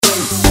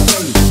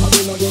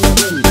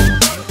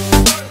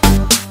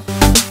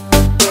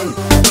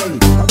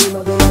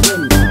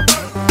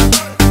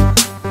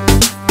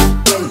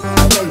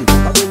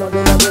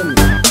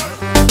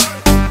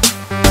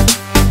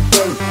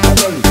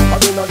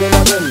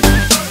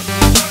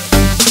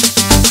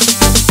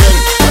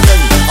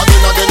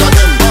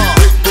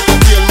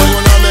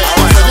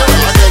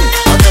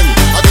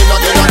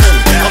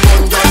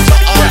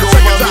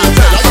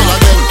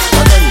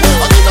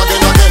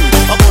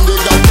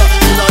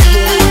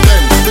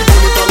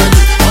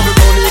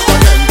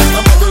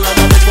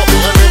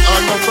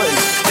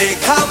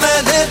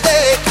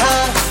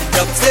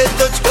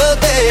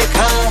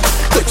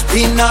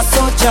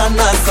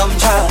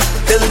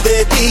दिल दे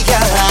दिया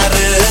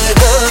रे,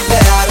 हो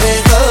गया रे,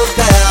 हो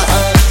गया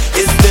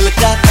इस दिल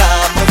का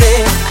काम रे,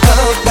 हो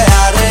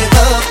गया रे,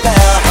 हो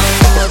गया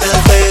दिल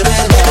तेरे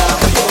नाम।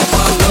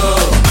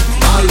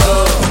 My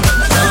love,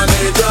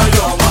 जाने जा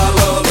you're my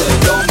love,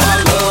 you're my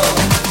love,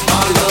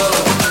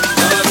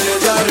 जाने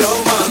जा you're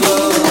my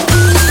love।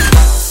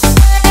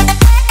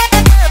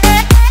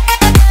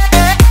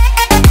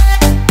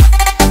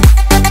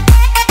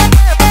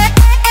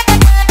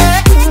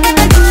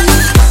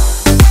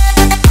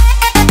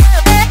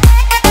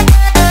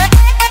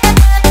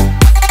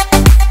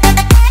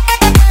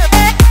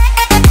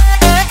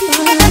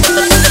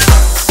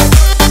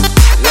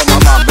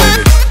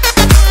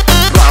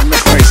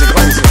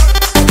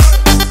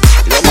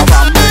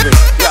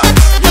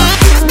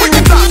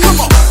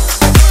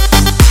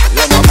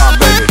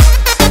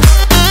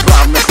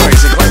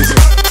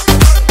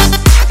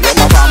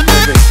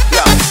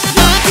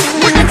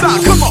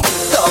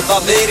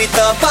 मेरी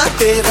तबा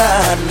तेरा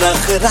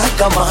नखरा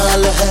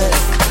कमाल है,